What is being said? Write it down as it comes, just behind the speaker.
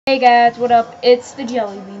Hey guys, what up? It's the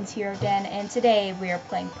Jelly Beans here again, and today we are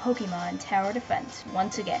playing Pokemon Tower Defense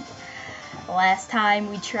once again. Last time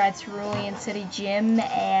we tried Cerulean Gym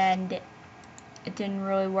and it didn't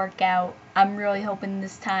really work out. I'm really hoping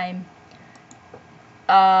this time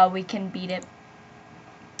we can beat it.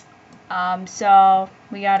 So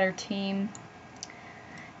we got our team,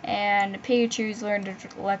 and Pikachu's learned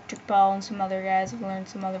Electric Ball, and some other guys have learned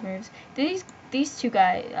some other moves. These two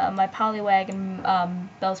guys, my Poliwag and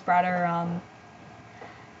Bellsprout, are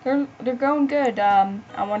they're going good.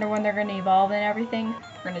 I wonder when they're gonna evolve and everything.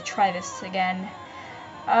 We're gonna try this again.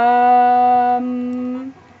 I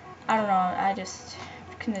don't know. I just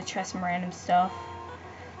gonna try some random stuff.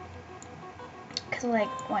 Cause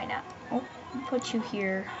like, why not? Oh, I'll put you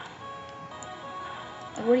here.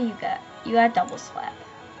 Like, what do you got? You got Double Slap.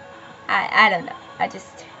 I don't know.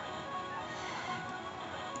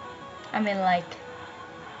 I mean, like,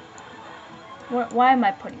 why am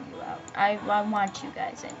I putting you out? I want you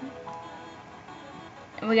guys in.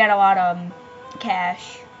 And we got a lot of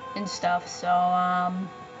cash and stuff, so,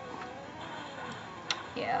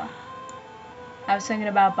 yeah. I was thinking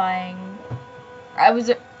about buying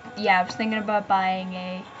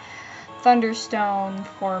a Thunderstone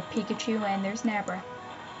for Pikachu, and there's Nabra.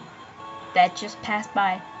 That just passed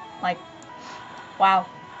by. Like, wow.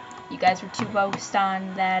 You guys were too focused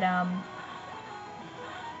on that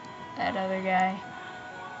other guy.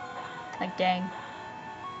 Like, dang.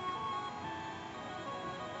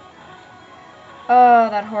 Oh,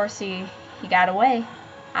 that horsey. He got away.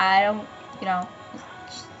 I don't,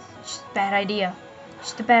 just a bad idea.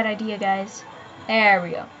 Just a bad idea, guys. There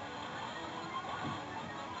we go.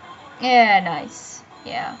 Yeah, nice.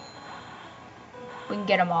 Yeah. We can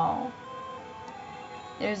get them all.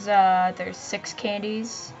 There's 6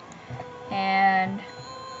 candies. And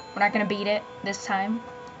we're not gonna beat it this time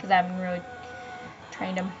because I haven't really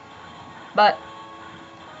trained him. But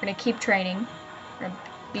we're gonna keep training. We're gonna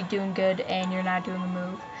be doing good, and you're not doing a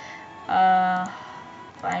move.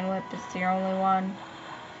 Fine Whip is the only one.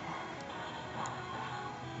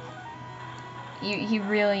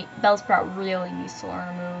 Bellsprout really needs to learn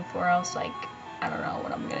a move, or else, like, I don't know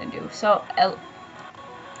what I'm gonna do. So,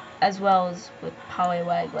 as well as with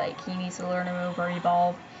Poliwag, like, he needs to learn a move or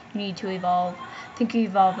evolve. You need to evolve. I think you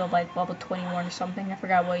evolved at like level 21 or something. I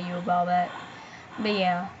forgot what you evolved at. But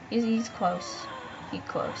yeah, he's close. He's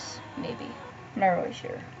close, maybe. I'm not really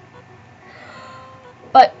sure.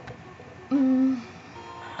 But I'm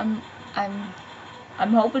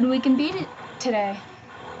hoping we can beat it today.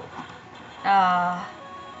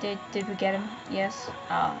 Did we get him? Yes.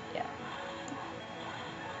 Yeah.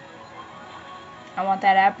 I want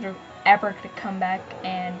that Abra to come back,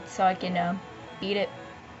 and so I can beat it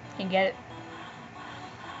and get it.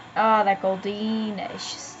 Oh, that Goldeen.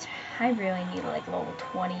 It's just, I really need like level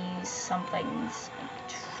 20s somethings, like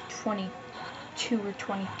 22 or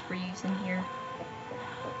 23s in here.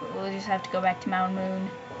 We'll just have to go back to Mountain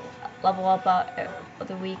Moon, level up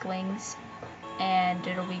the weaklings, and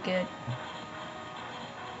it'll be good.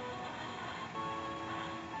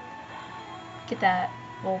 Get that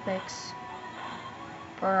Vulpix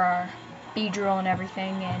for our Beedrill and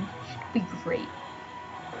everything, and it'll be great.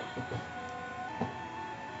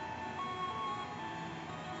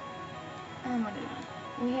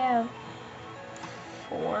 We have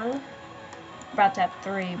 4. We're about to have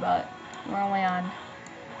 3, but we're only on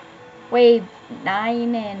wave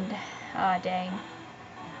 9, and dang.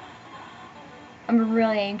 I'm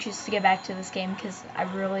really anxious to get back to this game because I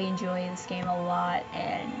really enjoy this game a lot,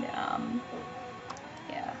 and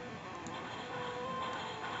yeah.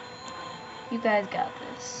 You guys got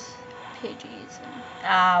this. Pidgeys,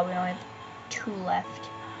 and we only have 2 left.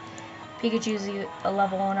 Pikachu's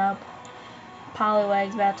leveling up.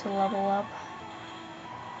 Poliwag's about to level up.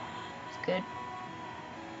 It's good.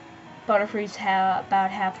 Butterfree's about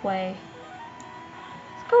halfway.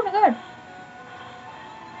 It's going good.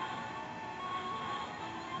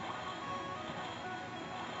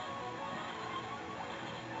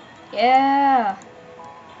 Yeah.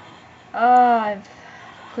 Oh,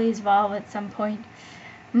 please evolve at some point.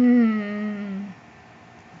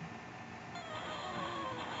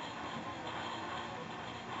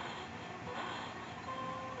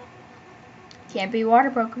 Can't be water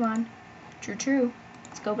Pokemon. True.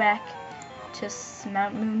 Let's go back to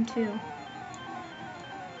Mountain Moon 2.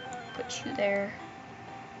 Put you there.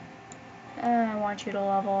 I want you to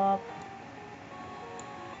level up.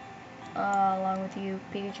 Along with you,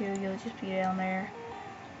 Pikachu, you'll just be down there.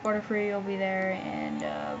 Butterfree will be there, and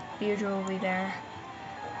Beedrill will be there.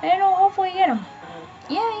 And we'll hopefully get him.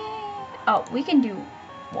 Yeah. Oh, we can do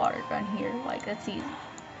water gun here. Like, that's easy.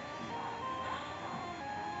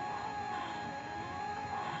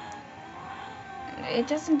 It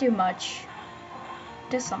doesn't do much.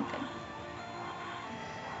 It does something.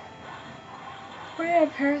 We have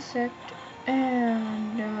Parasect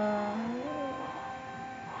and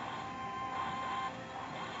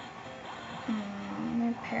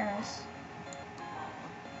Paris.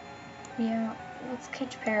 Yeah, let's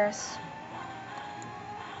catch Paris.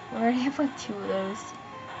 We already have like 2 of those.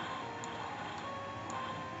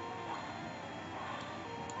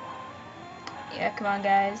 Yeah, come on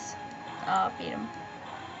guys. I'll beat him.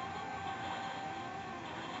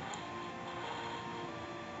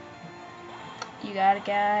 You got it,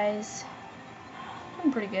 guys.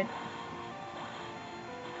 I'm pretty good.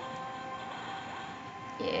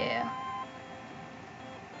 Yeah.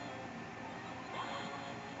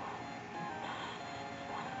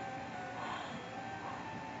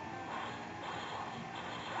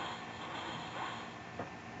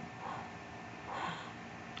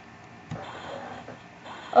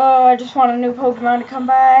 Oh, I just want a new Pokemon to come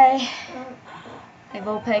by. A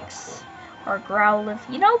Vulpix or Growlithe.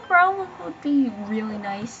 You know, Growlithe would be really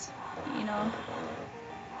nice. You know,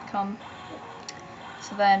 come.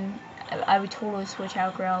 So then, I would totally switch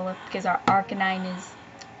out Growlithe because our Arcanine is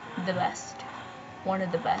the best. One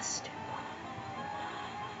of the best.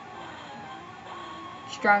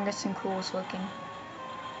 Strongest and coolest looking.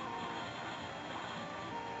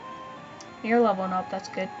 You're leveling up, that's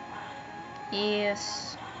good.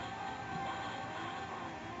 Yes.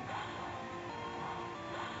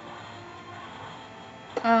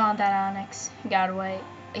 Oh, that Onyx. He got away.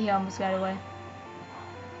 He almost got away.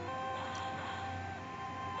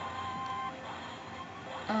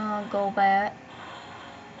 Golbat.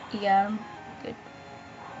 You got him. Good.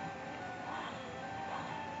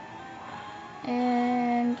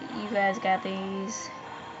 And you guys got these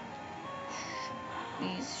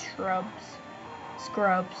shrubs.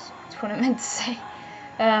 Scrubs. That's what I meant to say.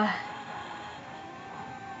 Oh,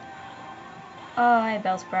 hi,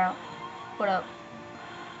 Bellsprout. What up?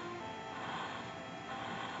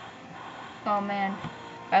 Oh man,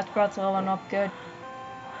 Bellsprout's leveling up good.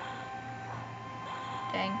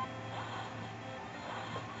 Dang.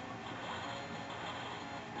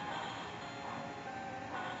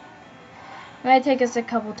 It might take us a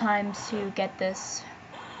couple times to get this,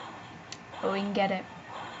 but we can get it.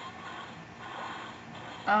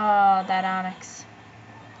 Oh, that Onyx.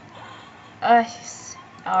 Yes.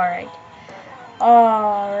 Alright.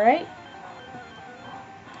 Alright.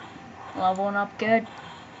 Leveling up good.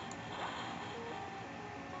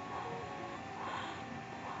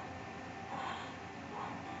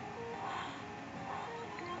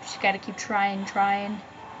 Just gotta keep trying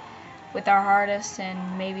with our hardest,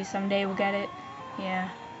 and maybe someday we'll get it. Yeah.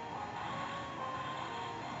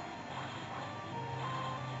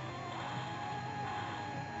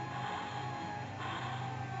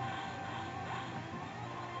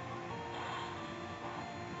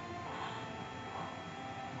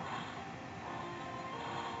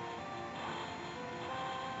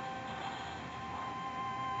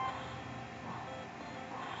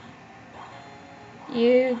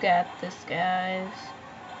 You got this, guys.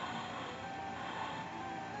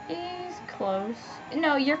 He's close.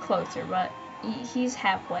 No, you're closer, but he's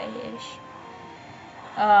halfway-ish.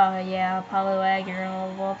 Yeah, Poliwag, you're gonna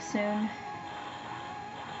level up soon.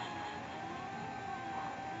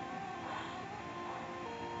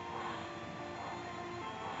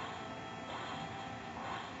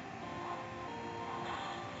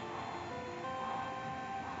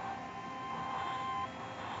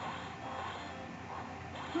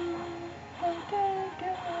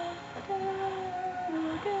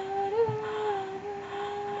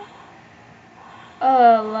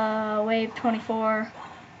 Wave 24.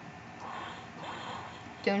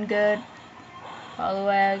 Doing good.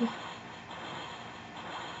 Poliwag.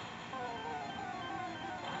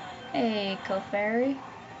 Hey, Clefairy.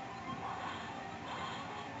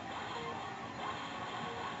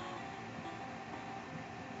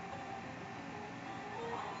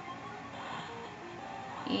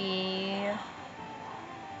 Yeah.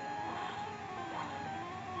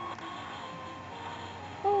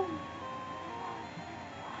 Woo.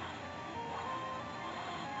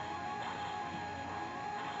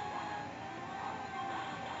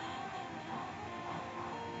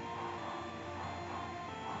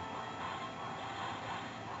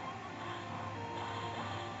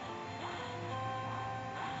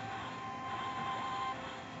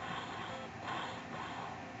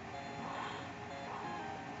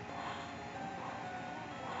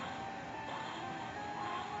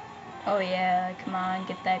 Oh yeah, come on,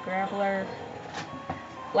 get that Graveler.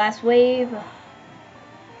 Last wave. I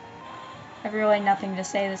have really nothing to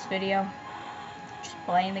say this video. Just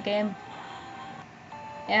playing the game.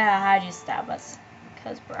 Yeah, how'd you stop us?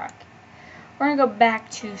 Cause Brock. We're gonna go back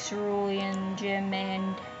to Cerulean Gym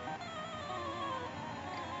and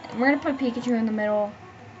we're gonna put Pikachu in the middle.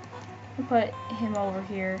 We'll put him over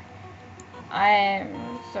here.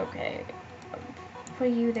 It's okay. Put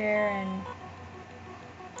you there and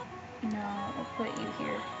no, I'll put you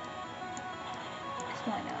here.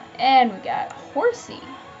 Why not? And we got Horsey.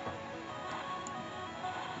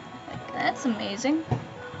 Like, that's amazing.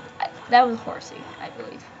 That was Horsey, I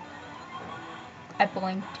believe. I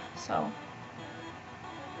blinked, so.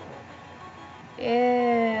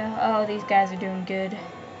 Yeah. Oh, these guys are doing good.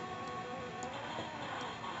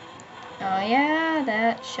 Oh yeah,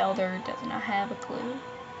 that Shelter does not have a clue.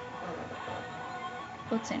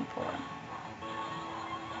 What's in for him?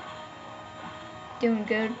 Doing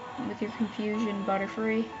good with your confusion,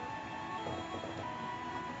 Butterfree.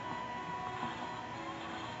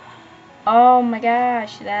 Oh my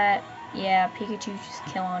gosh, yeah, Pikachu's just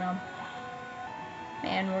killing him.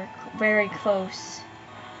 Man, we're very close.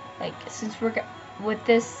 Like, since we're with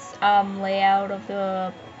this layout of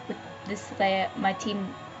my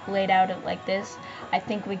team laid out it like this, I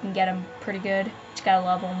think we can get him pretty good. Just gotta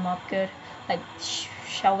level him up good. Like,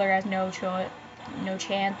 Shelter has no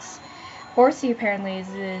chance. Horsey apparently is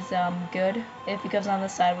good. If he goes on the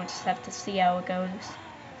side, we'll just have to see how it goes.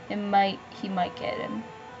 He might get him.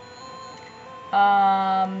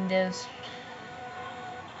 There's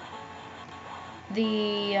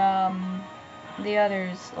the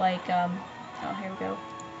others like oh, here we go.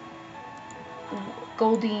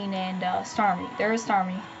 Goldeen and Starmie. There is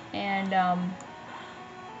Starmie, and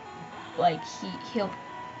like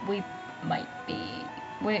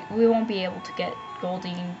we won't be able to get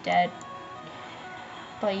Goldeen dead.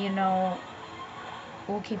 But you know,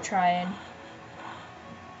 we'll keep trying.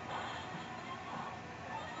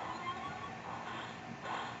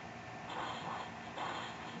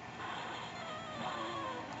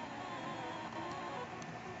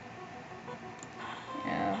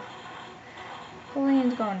 Yeah.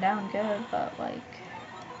 Goldeen's going down good, but like,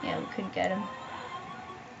 yeah, we couldn't get him.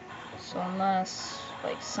 So unless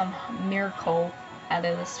like some miracle out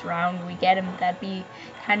of this round we get him, that'd be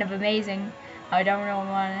kind of amazing. I don't really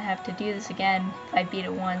want to have to do this again if I beat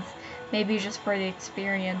it once. Maybe just for the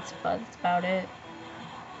experience, but that's about it.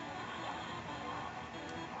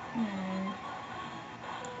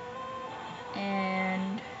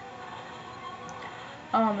 And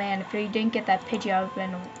oh man, if we didn't get that Pidgey, I've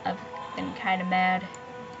been kind of mad.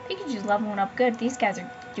 Pikachu's leveling up good. These guys are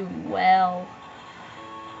doing well.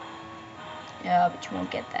 Yeah, but you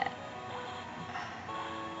won't get that.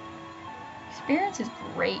 Experience is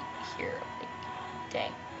great here. Like,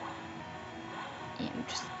 dang.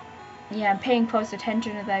 Yeah, I'm paying close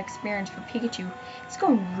attention to that experience for Pikachu. It's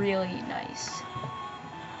going really nice.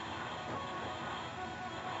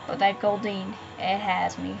 But that Goldeen, it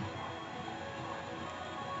has me.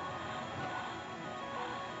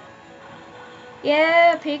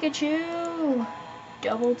 Yeah, Pikachu!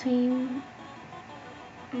 Double team.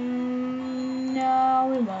 No,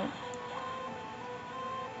 we won't.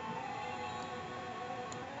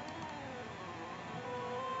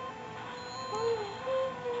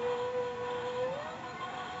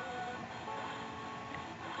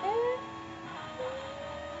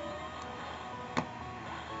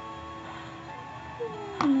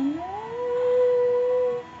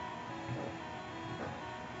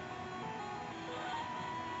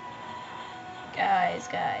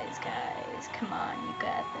 Guys, come on, you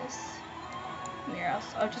got this. Here,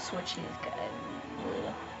 I'll just switch these guys.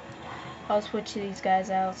 I'll switch these guys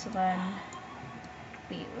out so then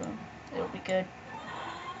it'll be good.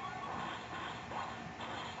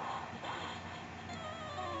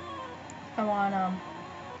 I want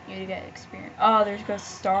you to get experience. Oh, there's goes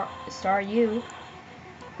Star you.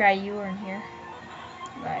 Forgot you were in here.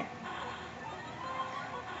 Bye.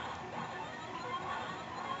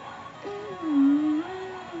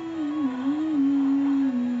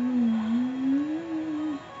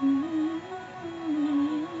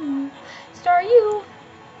 You.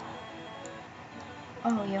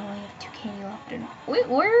 Oh, you only have 2 candy left, and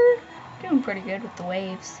we're doing pretty good with the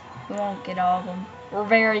waves. We won't get all of them. We're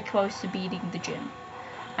very close to beating the gym.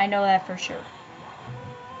 I know that for sure.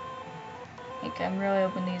 Like, I'm really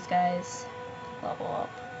hoping these guys level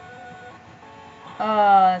up.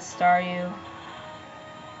 Oh, Star you.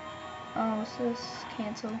 Oh, what's this?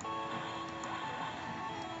 Cancel.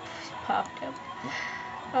 Popped up.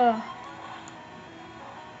 Oh.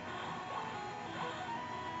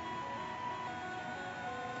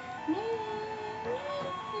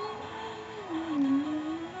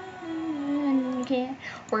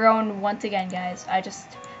 We're going once again, guys. A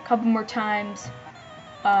couple more times.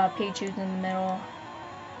 Pikachu's in the middle.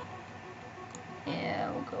 Yeah,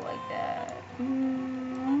 we'll go like that.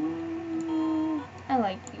 I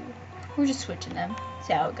like you. We're just switching them.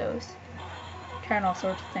 See how it goes. Trying all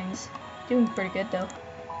sorts of things. Doing pretty good though.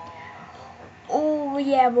 Oh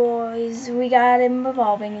yeah, boys. We got him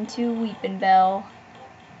evolving into Weepin' Bell.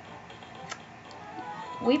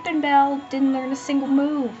 Weepin' Bell didn't learn a single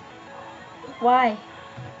move. Why?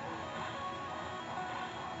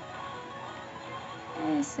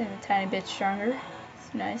 It's a tiny bit stronger.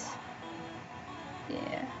 It's nice.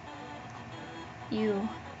 Yeah. You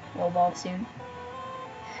will evolve soon.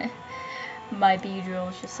 My Beedrill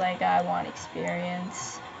is just like, I want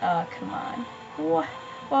experience. Come on. What?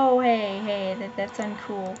 Whoa, hey, that's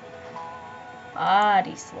uncool.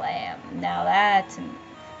 Body slam. Now that's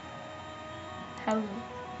how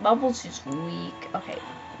Bubble's just weak. Okay,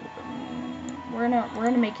 we're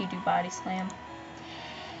gonna make you do body slam.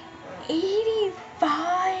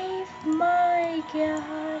 85. My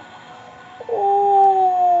God.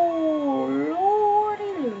 Oh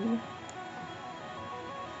lordy.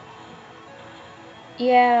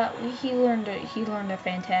 Yeah, he learned a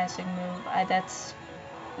fantastic move. That's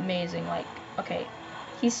amazing. Like, okay,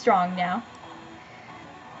 he's strong now,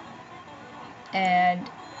 and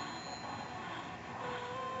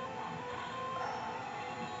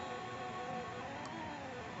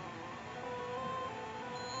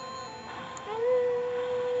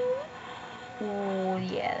oh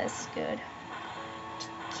yeah, that's good.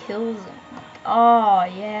 Just kills him. Oh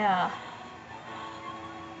yeah,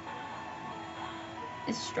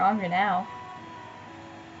 it's stronger now.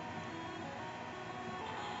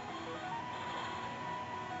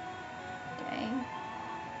 Dang.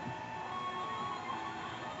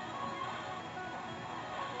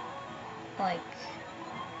 Like,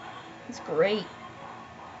 it's great.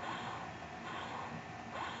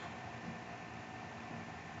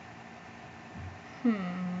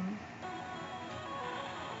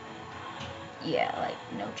 Yeah, like,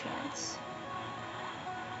 no chance.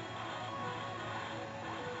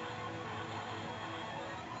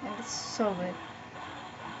 And it's so good.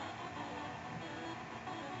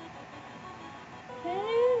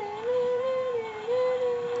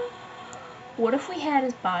 What if we had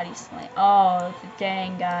his body slam? Oh,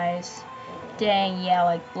 dang, guys. Dang, yeah,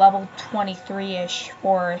 like level 23-ish,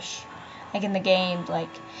 4-ish. Like in the games, like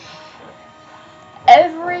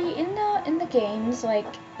in the games, like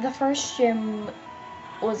the first gym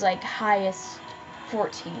was like highest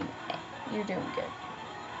 14. You're doing good.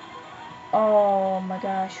 Oh my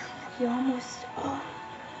gosh, he almost.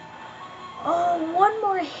 Oh, one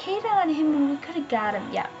more hit on him and we could have got him.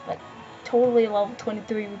 Yeah, but totally level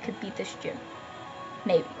 23, we could beat this gym.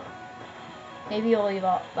 Maybe. Maybe he'll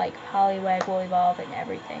evolve, like Poliwag will evolve and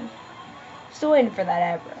everything. Still waiting for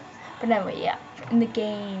that Abra. But anyway, yeah. In the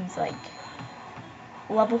games, like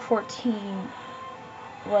level 14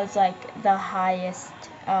 was like the highest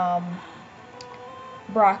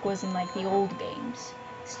Brock was in like the old games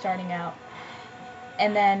starting out.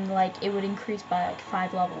 And then like it would increase by like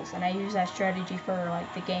 5 levels, and I use that strategy for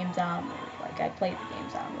like the games onward. Like I played the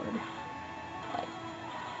games onward. Like,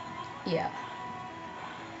 yeah.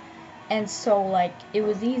 And so like it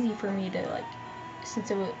was easy for me to like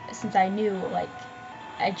since I knew like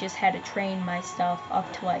I just had to train my stuff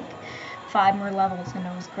up to like 5 more levels, and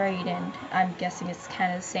it was great. And I'm guessing it's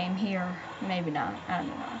kind of the same here. Maybe not. I don't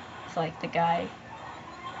know. It's like the guy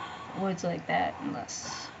was like that,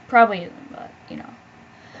 unless probably isn't, but you know.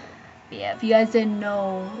 But yeah, if you guys didn't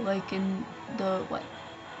know, like in the like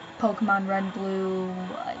Pokemon Red and Blue,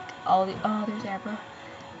 like all the there's Abra.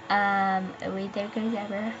 Wait, there goes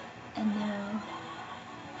Abra. And no,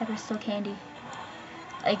 Abra's still candy.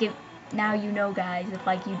 Like if now you know, guys. If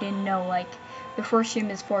like you didn't know, like the first gym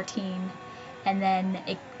is 14, and then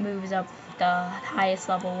it moves up. The highest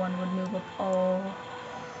level one would move up. Oh,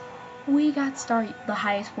 we got started. The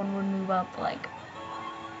highest one would move up like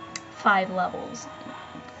 5 levels.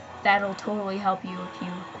 That'll totally help you if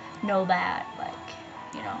you know that. Like,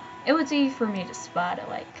 you know, it was easy for me to spot it.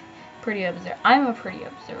 Like, I'm a pretty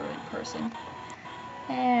observant person.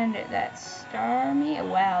 And that's Starmie.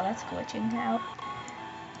 Wow, that's glitching out.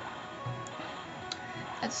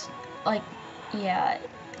 That's like, yeah.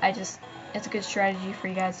 It's a good strategy for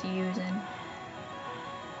you guys to use and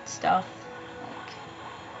stuff.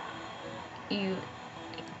 Like,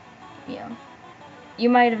 you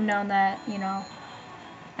might have known that, you know.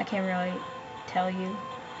 I can't really tell you.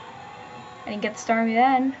 I didn't get the Starmie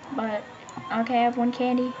then, but okay, I have 1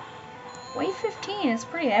 candy. Wave 15 is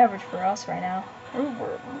pretty average for us right now.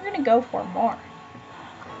 We're gonna go for more.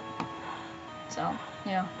 So,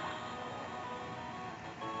 yeah.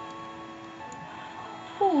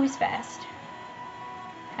 Ooh, he's fast.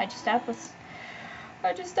 How'd you stop us?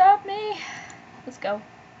 How'd you stop me? Let's go.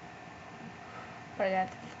 But I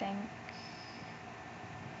got to think.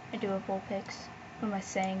 I do have Vulpix. What am I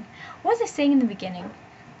saying? What was I saying in the beginning?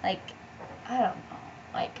 Like, I don't know.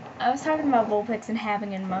 Like, I was talking about Vulpix and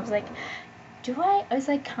having him. I was like, I was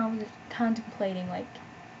like contemplating, like,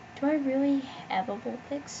 do I really have a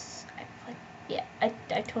Vulpix? Like, yeah, I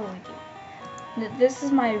totally do. This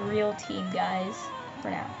is my real team, guys,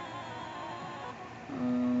 for now.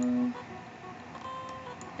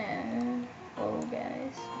 And, oh,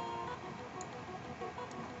 guys.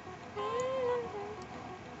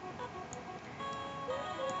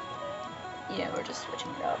 Yeah, we're just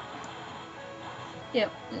switching it up.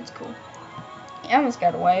 Yep, that's cool. I almost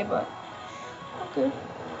got away, but okay.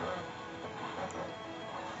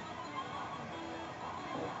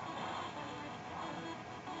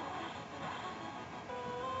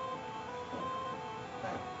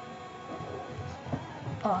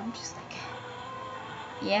 Oh, I'm just like,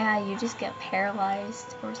 yeah, you just get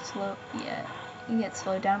paralyzed or slow. Yeah, you get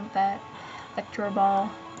slowed down with that. Electro Ball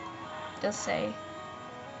does say,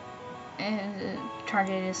 and the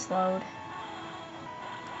target is slowed.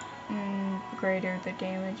 Greater the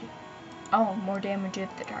damage. Oh, more damage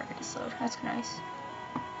if the target is slowed. That's nice.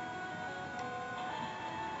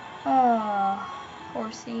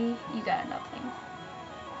 Horsey, you got nothing.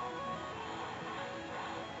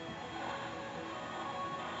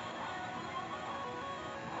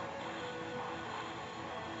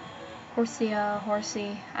 Horsey.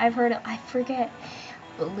 I've heard it. I forget.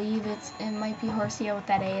 Believe it might be Horsea with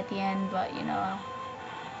that A at the end, but you know,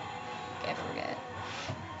 I forget.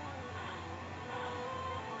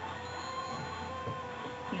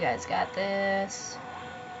 You guys got this.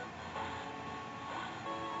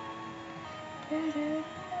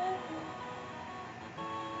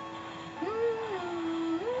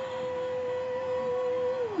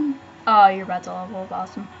 Oh, you're about to level up.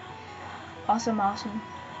 Awesome. Awesome.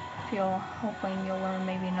 Hopefully you'll learn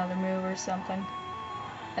maybe another move or something.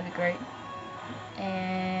 That'd be great.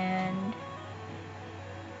 And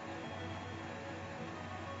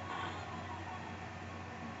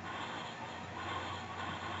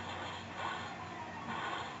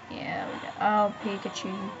yeah, we got, oh, Pikachu,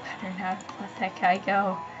 you better not let that guy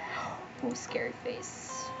go. Oh, scary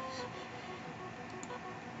face.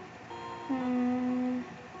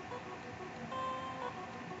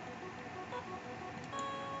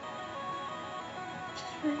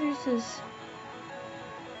 Just reduces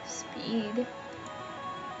speed.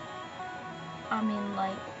 I mean,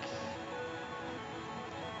 like,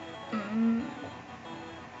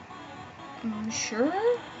 sure.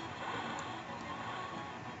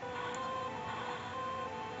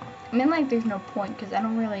 I mean, like, there's no point because I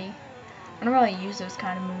don't really use those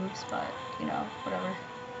kind of moves, but you know, whatever.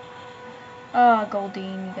 Oh,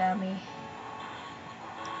 Goldeen, you got me.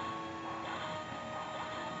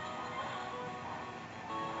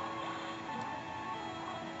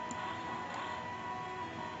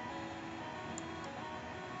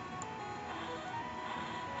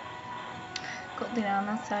 Goldeen on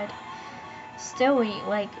that side. Still, we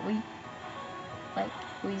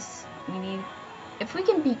need. If we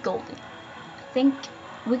can beat Golden, I think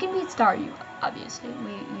we can beat Staryu. Obviously,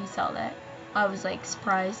 we saw that. I was like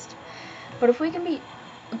surprised. But if we can beat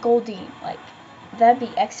Goldeen, like, that'd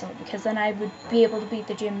be excellent because then I would be able to beat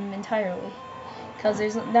the gym entirely. Because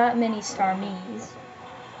there's not many Starmies,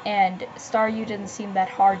 and Staryu doesn't seem that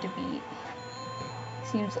hard to beat.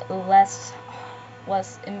 Seems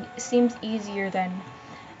it seems easier than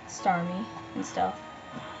Starmie and stuff.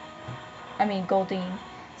 I mean Goldeen.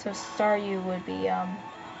 So Staryu would be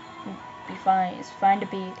fine. It's fine to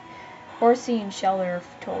beat. Horsey and Shell are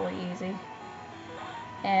totally easy.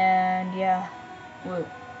 And yeah,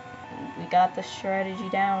 we got the strategy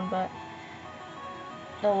down, but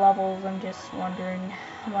the levels, I'm just wondering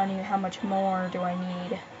how much more do I need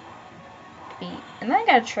to beat. And then I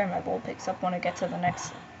gotta try my Vulpix up when I get to the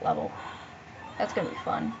next level. That's gonna be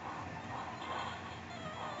fun.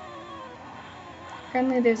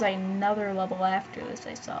 Apparently there's another level after this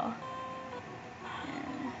I saw.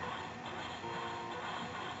 Yeah.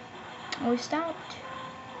 Oh, we stopped.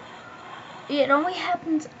 It only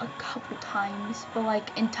happens a couple times, but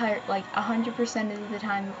like 100% of the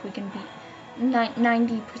time, if we can beat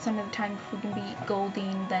 90% of the time, if we can beat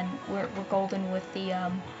Goldeen, then we're golden with the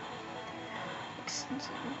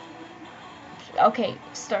okay,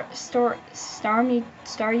 Staryu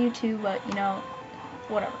too, but you know,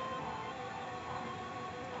 whatever.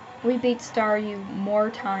 We beat Staryu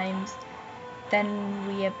more times than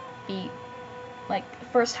we have beat, like, the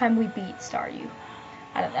first time we beat Staryu.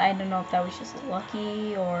 I don't know if that was just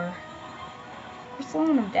lucky or we're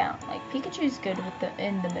slowing him down. Like, Pikachu's good with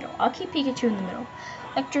in the middle. I'll keep Pikachu in the middle.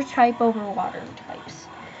 Electric type over water types.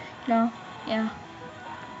 No? Yeah.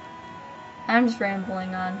 I'm just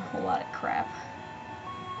rambling on a whole lot of crap.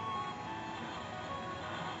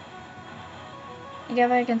 Like,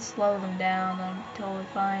 if I can slow them down, then I'm totally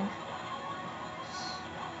fine.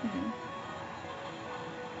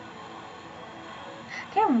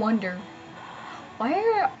 I kind of wonder, why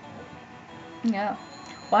are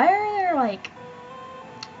there, like,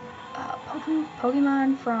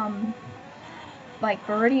 Pokemon from, like,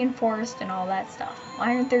 Viridian Forest and all that stuff?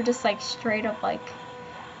 Why aren't there just, like, straight up, like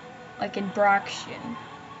in Broxian,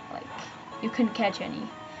 like, you couldn't catch any,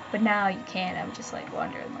 but now you can? I'm just, like,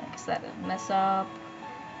 wondering, like, is that a mess up?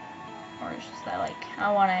 Or it's just that, like,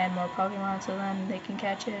 I want to add more Pokemon so then they can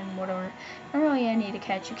catch it and whatever. Not really any to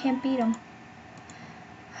catch. You can't beat them.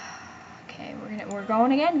 Okay, we're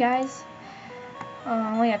going again, guys.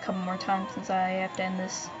 Only a couple more times since I have to end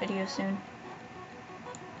this video soon.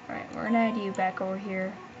 Alright, we're gonna add you back over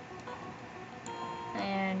here.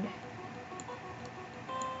 And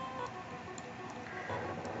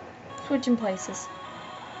switching places.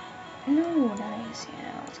 No, nice.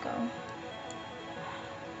 Yeah, let's go.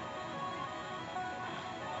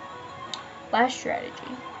 Last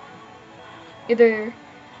strategy. Either,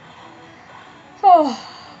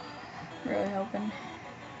 really hoping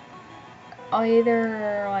I'll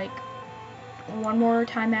either, like, one more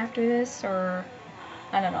time after this, or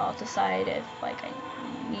I don't know, I'll decide if, like, I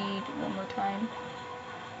need one more time.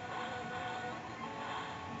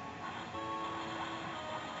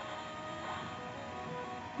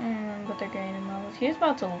 But they're gaining levels. He's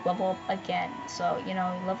about to level up again, so, you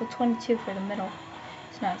know, level 22 for the middle.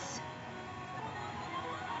 It's nice.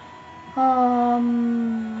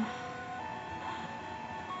 I'm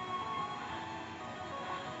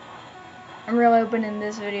really hoping in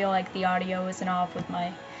this video, like, the audio isn't off with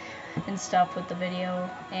and stuff with the video,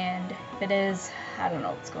 and if it is, I don't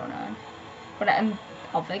know what's going on, but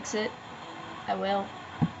I'll fix it. I will.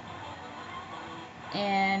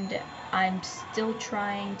 And I'm still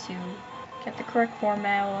trying to get the correct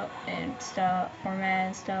format and stuff,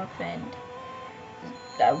 and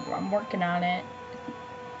I'm working on it.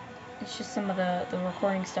 It's just some of the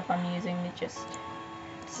recording stuff I'm using, it just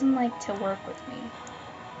doesn't like to work with me.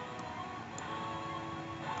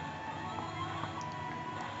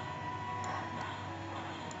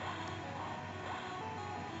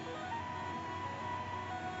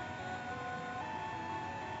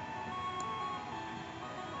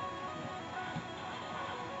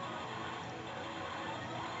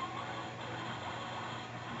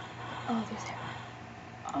 Oh, there's that.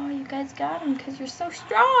 Oh, you guys got him because you're so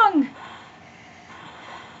strong.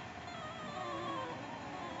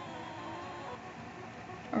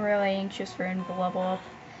 I'm really anxious for him to level up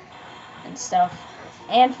and stuff.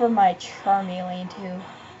 And for my Charmeleon too.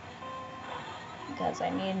 Because I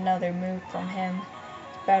need another move from him.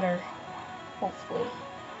 It's better. Hopefully.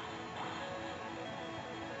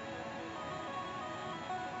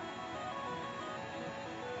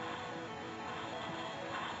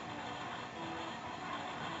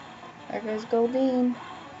 There goes Goldeen.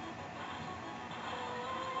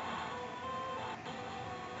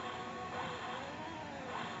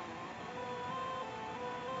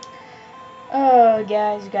 Oh,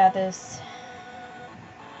 guys, you got this.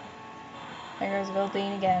 There goes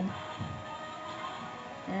Goldeen again.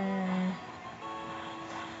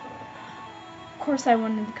 Of course I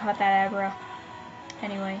wouldn't have caught that Abra.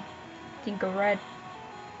 Anyway, didn't go red.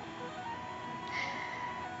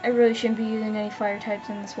 I really shouldn't be using any fire types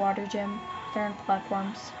in this water gym. They're on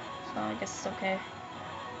platforms, so I guess it's okay.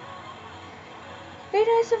 It'd be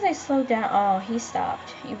nice if they slowed down. Oh, he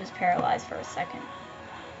stopped. He was paralyzed for a second.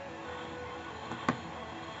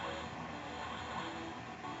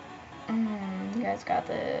 You guys got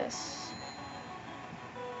this.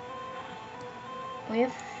 We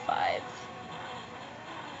have 5.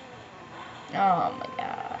 Oh my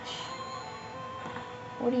gosh.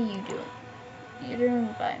 What are you doing? You're doing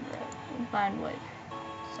Vine Whip.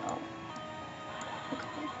 So,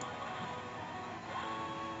 okay.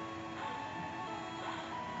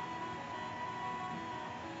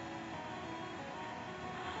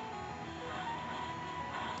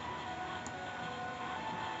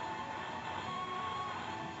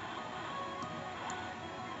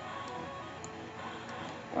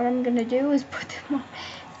 What I'm gonna do is put them on.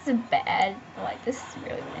 This is bad. Like, this is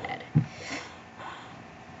really bad.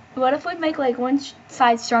 What if we make, like, one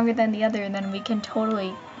side stronger than the other, and then we can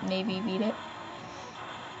totally maybe beat it?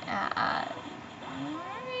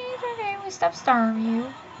 It's okay, we stop starving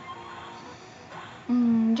you.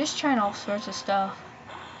 Just trying all sorts of stuff.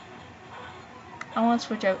 I want to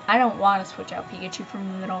switch out. I don't want to switch out Pikachu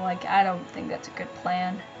from the middle. Like, I don't think that's a good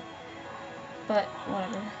plan. But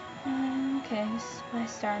whatever. Okay, my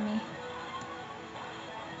Starmie.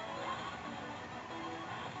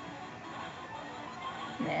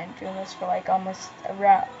 Man, doing this for like almost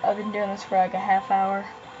I've been doing this for like a half hour.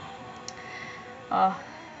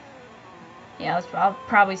 Yeah, I'll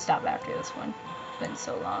probably stop after this one. It's been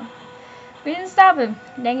so long. We didn't stop him.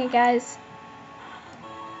 Dang it, guys.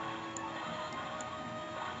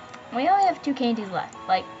 We only have 2 candies left.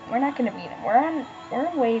 Like, we're not gonna beat him. We're on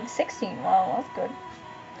wave 16. Wow, that's good.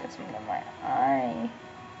 Got something in my eye.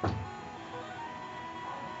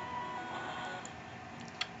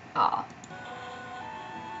 Ah.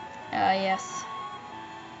 Yes.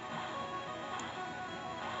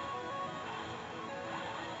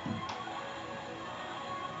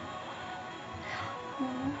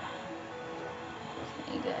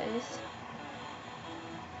 Hey guys.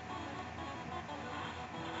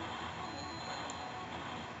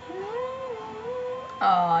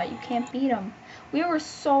 Aw, you can't beat him. We were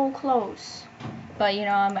so close. But you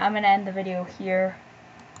know, I'm gonna end the video here.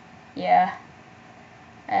 Yeah.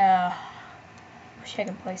 Wish I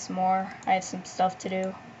could play some more. I have some stuff to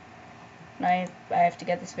do. And I have to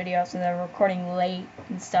get this video out since I'm recording late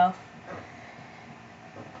and stuff.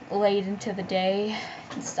 Late into the day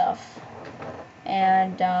and stuff.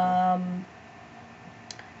 And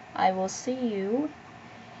I will see you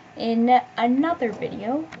in another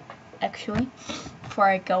video, actually, before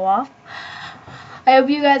I go off. I hope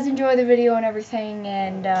you guys enjoy the video and everything,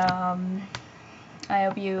 and I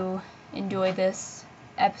hope you enjoy this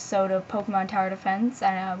episode of Pokemon Tower Defense,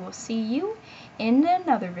 and I will see you in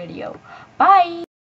another video. Bye!